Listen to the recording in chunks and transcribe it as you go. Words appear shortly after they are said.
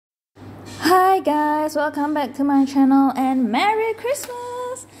guys, welcome back to my channel and Merry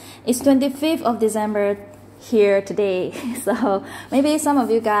Christmas! It's 25th of December here today, so maybe some of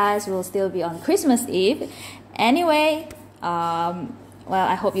you guys will still be on Christmas Eve. Anyway, well,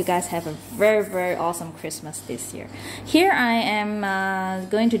 I hope you guys have a very awesome Christmas this year. Here I am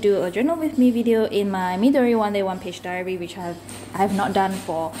going to do a journal with me video in my Midori one day one page diary, which I have not done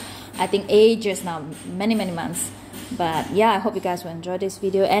for I think ages now, many months. But yeah, I hope you guys will enjoy this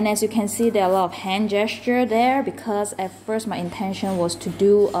video. And as you can see, there are a lot of hand gesture there because at first my intention was to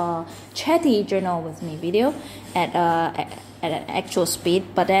do a chatty journal with me video at an actual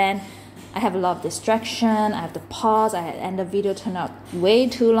speed, but then I have a lot of distraction, I have to pause, and the video turned out way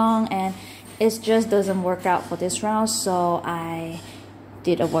too long and it just doesn't work out for this round, so I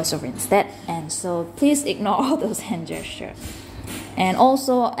did a voiceover instead. And so please ignore all those hand gestures. And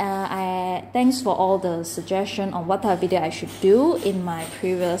also, thanks for all the suggestion on what type of video I should do in my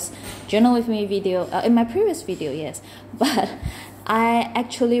previous journal with me video. In my previous video, yes, but I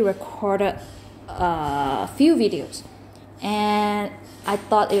actually recorded a few videos, and I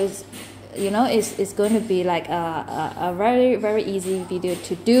thought it was, you know, it's going to be like a very easy video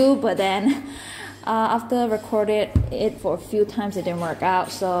to do. But then after recorded it for a few times, it didn't work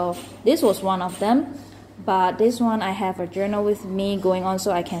out. So this was one of them. But this one I have a journal with me going on,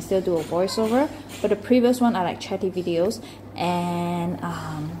 so I can still do a voiceover. But the previous one I like chatty videos, and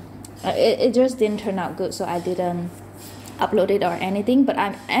it just didn't turn out good, so I didn't upload it or anything. But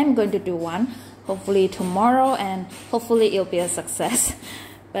I am going to do one hopefully tomorrow, and hopefully it'll be a success.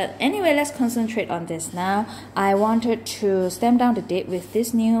 But anyway, let's concentrate on this now. I wanted to stamp down the date with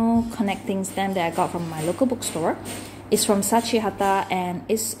this new connecting stamp that I got from my local bookstore. It's from Sachihata and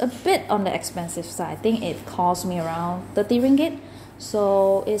it's a bit on the expensive side. I think it cost me around 30 ringgit.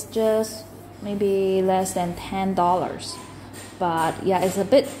 So it's just maybe less than $10. But yeah, it's a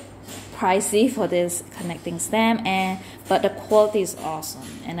bit pricey for this connecting stamp, but the quality is awesome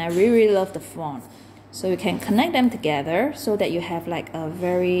and I really love the font. So you can connect them together so that you have like a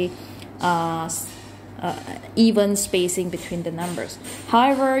very even spacing between the numbers.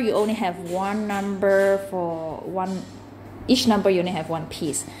 However, you only have one number for one. Each number you only have one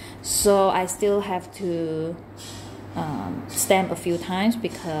piece, so I still have to stamp a few times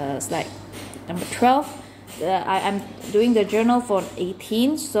because, like, number 12, I'm doing the journal for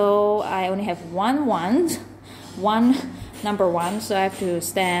 18, so I only have one number 1, so I have to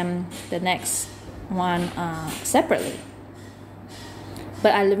stamp the next one separately.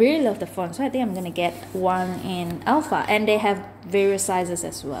 But I really love the font, so I think I'm gonna get one in alpha, and they have various sizes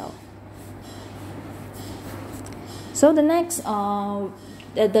as well. So the next,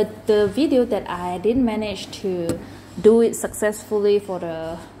 the video that I didn't manage to do it successfully for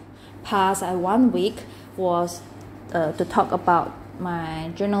the past 1 week was to talk about my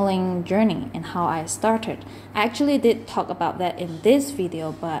journaling journey and how I started. I actually did talk about that in this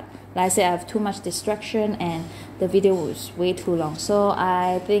video, but like I said, I have too much distraction and the video was way too long. So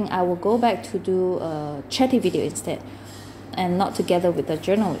I think I will go back to do a chatty video instead and not together with the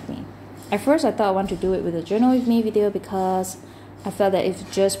journal with me. At first, I thought I wanted to do it with a journal with me video because I felt that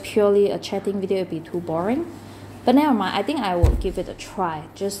if just purely a chatting video, it'd be too boring. But never mind, I think I will give it a try,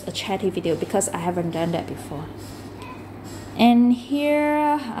 just a chatty video, because I haven't done that before. And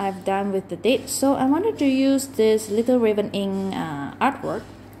here I've done with the date. So I wanted to use this Little Raven ink artwork.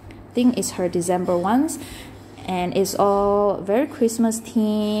 I think it's her December ones, and it's all very Christmas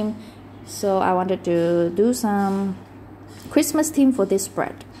theme. So I wanted to do some Christmas theme for this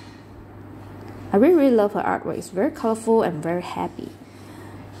spread. I really love her artwork. It's very colorful and very happy.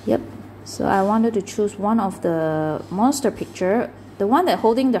 Yep. So I wanted to choose one of the monster picture. The one that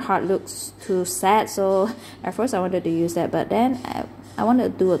holding the heart looks too sad, so at first I wanted to use that, but then I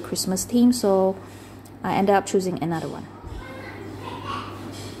wanted to do a Christmas theme, so I ended up choosing another one.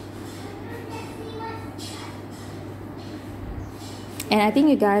 And I think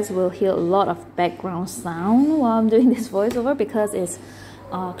you guys will hear a lot of background sound while I'm doing this voiceover because it's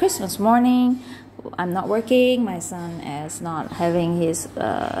Christmas morning. I'm not working, my son is not having his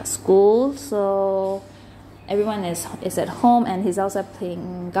school, so everyone is at home, and he's also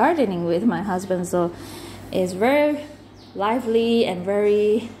playing gardening with my husband, so it's very lively and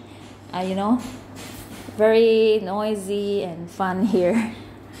very you know, very noisy and fun here.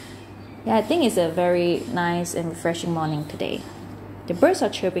 Yeah, I think it's a very nice and refreshing morning today. The birds are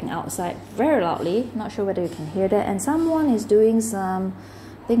chirping outside very loudly, not sure whether you can hear that, and someone is doing some,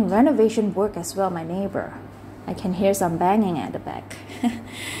 I think, renovation work as well, my neighbor. I can hear some banging at the back.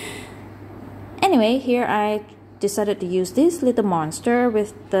 Anyway, here I decided to use this little monster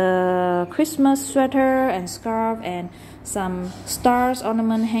with the Christmas sweater and scarf and some stars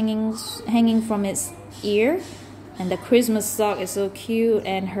ornament hanging from its ear. And the Christmas sock is so cute,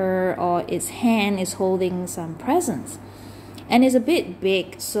 and its hand is holding some presents. And it's a bit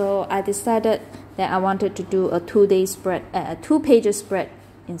big, so I decided that I wanted to do a 2-day spread, 2-page spread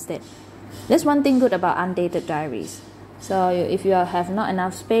instead. That's one thing good about undated diaries. So if you have not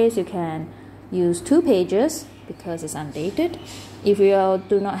enough space, you can use 2 pages because it's undated. If you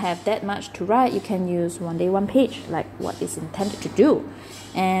do not have that much to write, you can use 1 day 1 page, like what it's intended to do.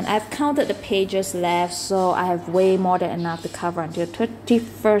 And I've counted the pages left, so I have way more than enough to cover until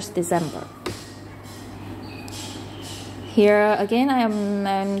 31st December. Here again,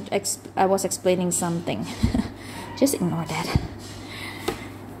 I was explaining something. Just ignore that.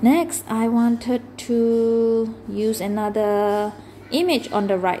 Next, I wanted to use another image on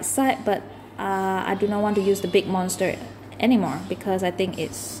the right side, but I do not want to use the big monster anymore because I think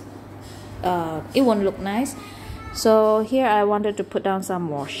it won't look nice. So here I wanted to put down some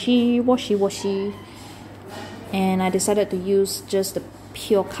washi, and I decided to use just the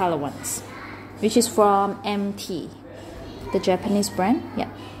pure color ones, which is from MT, the Japanese brand. Yeah.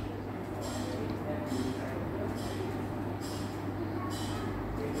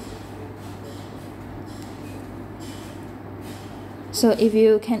 So if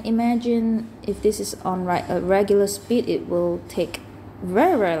you can imagine, if this is on a regular speed, it will take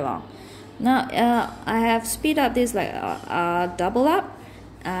very, very long. Now I have speed up this like double up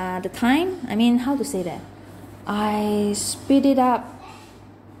the time. I mean, how to say that? I speed it up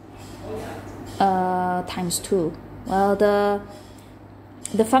times 2. Well,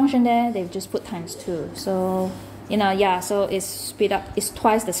 the function there, they've just put times 2. So yeah. So it's speed up. It's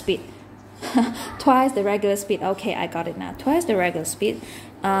twice the speed. Twice the regular speed. Okay, I got it now. Twice the regular speed.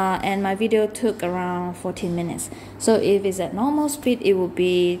 And my video took around 14 minutes. So if it's at normal speed, it will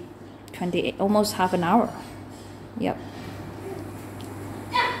be 28, almost half an hour. Yep.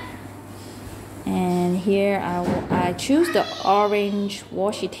 And here I choose the orange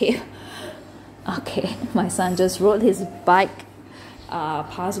washi tape. Okay, my son just rode his bike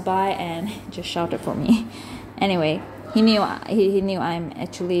passed by and just shouted for me. Anyway, he knew I'm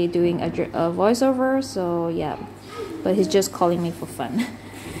actually doing a voiceover, so yeah, but he's just calling me for fun.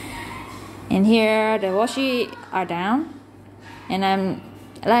 And here the washi are down, and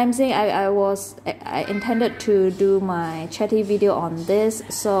I'm saying I intended to do my chatty video on this,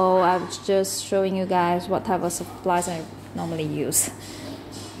 so I was just showing you guys what type of supplies I normally use.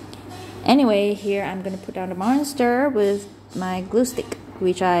 Anyway, here I'm gonna put down the monster with my glue stick,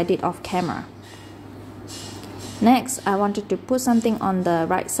 which I did off camera. Next, I wanted to put something on the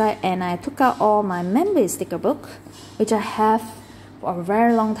right side, and I took out all my member sticker book, which I have for a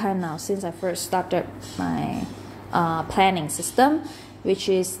very long time now, since I first started my planning system, which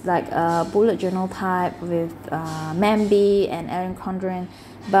is like a bullet journal type with Mambi and Erin Condren,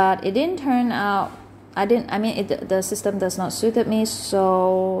 but it didn't turn out. The system does not suit me,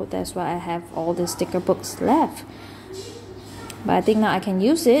 so that's why I have all the sticker books left. But I think now I can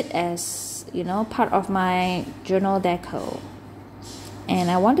use it as part of my journal deco. And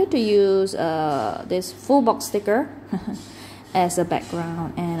I wanted to use this full box sticker as a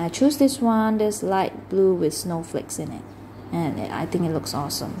background, and I choose this one, this light blue with snowflakes in it, and I think it looks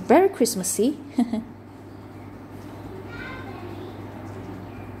awesome, very Christmassy.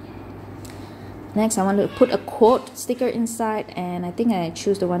 Next, I want to put a quote sticker inside, and I think I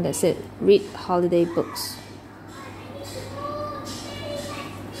choose the one that said read holiday books.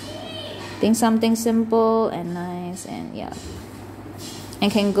 Think something simple and nice, and yeah,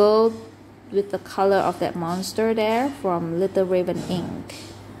 and can go with the color of that monster there from Little Raven ink.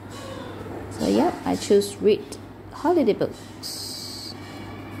 So yeah, I choose read holiday books.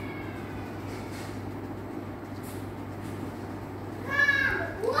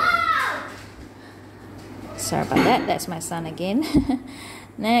 Sorry about that, that's my son again.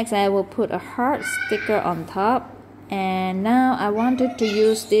 Next, I will put a heart sticker on top, and now I wanted to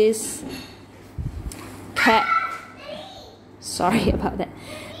use this cat, sorry about that,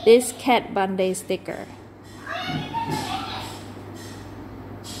 this cat Band-Aid sticker.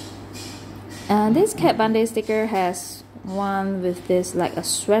 And this cat Band-Aid sticker has one with this like a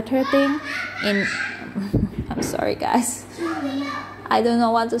sweater thing in I'm sorry guys, I don't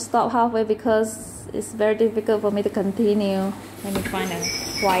know what to stop halfway because it's very difficult for me to continue. Let me find a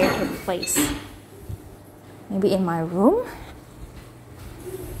quieter place, maybe in my room.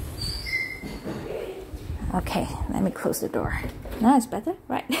 Okay, let me close the door. Now it's better,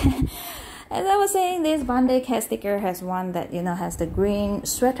 right? As I was saying, this Band-Aid cat sticker has one that has the green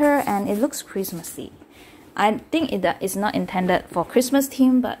sweater, and it looks Christmassy. I think it is not intended for Christmas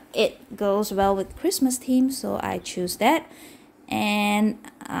theme, but it goes well with Christmas theme, so I choose that. And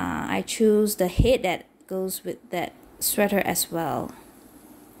I choose the head that goes with that sweater as well.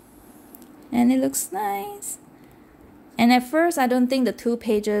 And it looks nice. And at first, I don't think the 2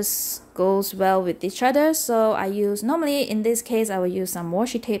 pages goes well with each other, so I use, normally in this case, I will use some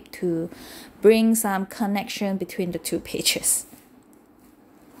washi tape to bring some connection between the 2 pages.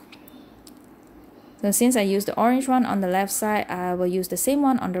 So since I used the orange one on the left side, I will use the same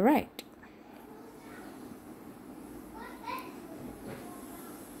one on the right.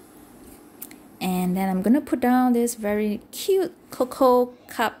 And then I'm gonna put down this very cute cocoa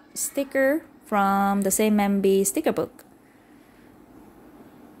cup sticker from the same MB sticker book.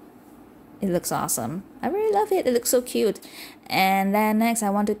 It looks awesome. I really love it. It looks so cute. And then next,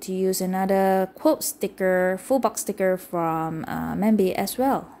 I wanted to use another quote sticker, full box sticker from MB as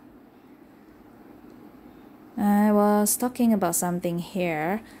well. I was talking about something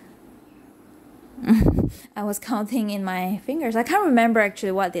here. I was counting in my fingers. I can't remember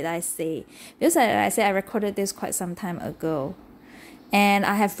actually what did I say. Because I said I recorded this quite some time ago. And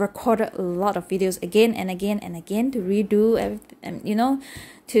I have recorded a lot of videos again and again and again to redo everything, you know,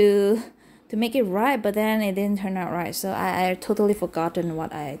 to make it right, but then it didn't turn out right. So I totally forgotten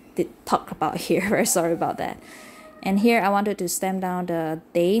what I did talk about here. Very sorry about that. And here I wanted to stamp down the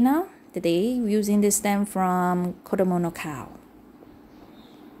day now. The day using this stamp from Kodomo no Cow.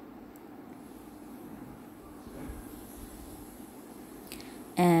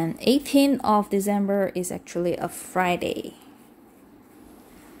 And 18th of December is actually a Friday.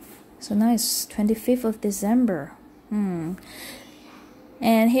 So now it's 25th of December.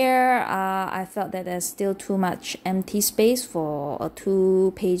 And here I felt that there's still too much empty space for a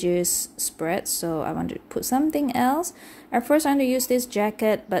 2 pages spread, so I wanted to put something else. At first I wanted to use this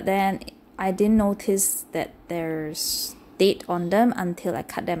jacket, but then I didn't notice that there's date on them until I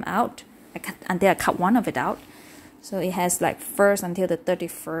cut them out. Until I cut one of it out. So it has like 1st until the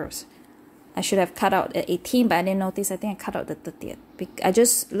 31st. I should have cut out the 18th, but I didn't notice. I think I cut out the 30th. I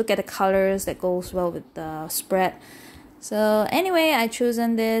just look at the colors that goes well with the spread. So anyway, I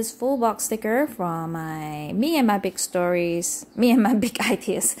chosen this full box sticker from me and my big stories, me and my big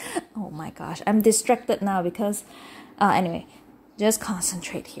ideas. Oh my gosh, I'm distracted now because anyway, just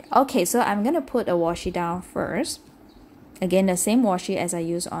concentrate here. Okay, so I'm gonna put a washi down first. Again, the same washi as I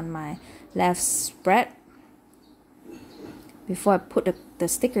use on my left spread before I put the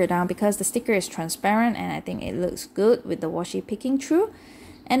sticker down, because the sticker is transparent and I think it looks good with the washi peeking through.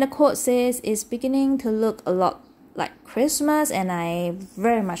 And the quote says, "It's beginning to look a lot like Christmas," and I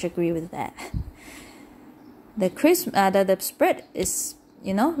very much agree with that. The spread is,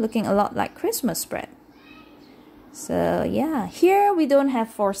 you know, looking a lot like Christmas spread. So yeah, here we don't have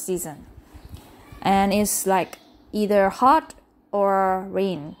 4 season, and it's like either hot or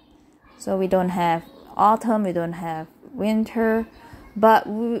rain. So we don't have autumn, we don't have winter, but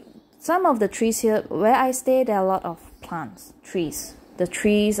some of the trees here where I stay, there are a lot of plants, trees. The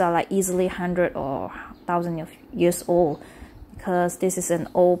trees are like easily 100 or 1,000 years old, because this is an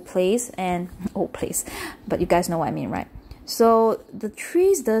old place, but you guys know what I mean, right? So the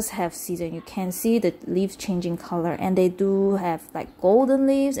trees does have season. You can see the leaves changing color, and they do have like golden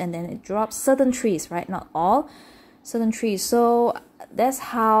leaves, and then it drops. Certain trees, right? Not all, certain trees. So that's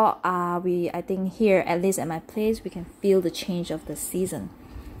how I think here, at least at my place, we can feel the change of the season.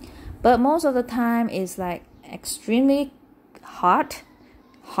 But most of the time it's like extremely hot,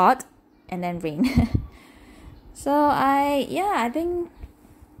 and then rain. So I think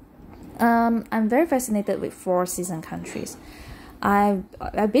I'm very fascinated with 4 season countries.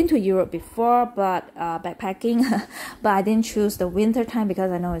 I've been to Europe before, but backpacking, but I didn't choose the winter time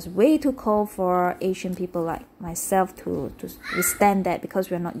because I know it's way too cold for Asian people like myself to withstand that, because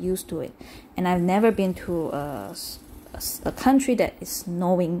we're not used to it. And I've never been to a country that is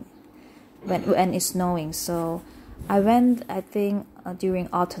snowing when it's snowing. So I went, I think, during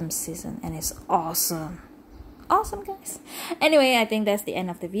autumn season, and it's awesome. Awesome, guys. Anyway, I think that's the end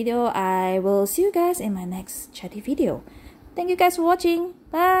of the video. I will see you guys in my next chatty video. Thank you guys for watching.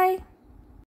 Bye.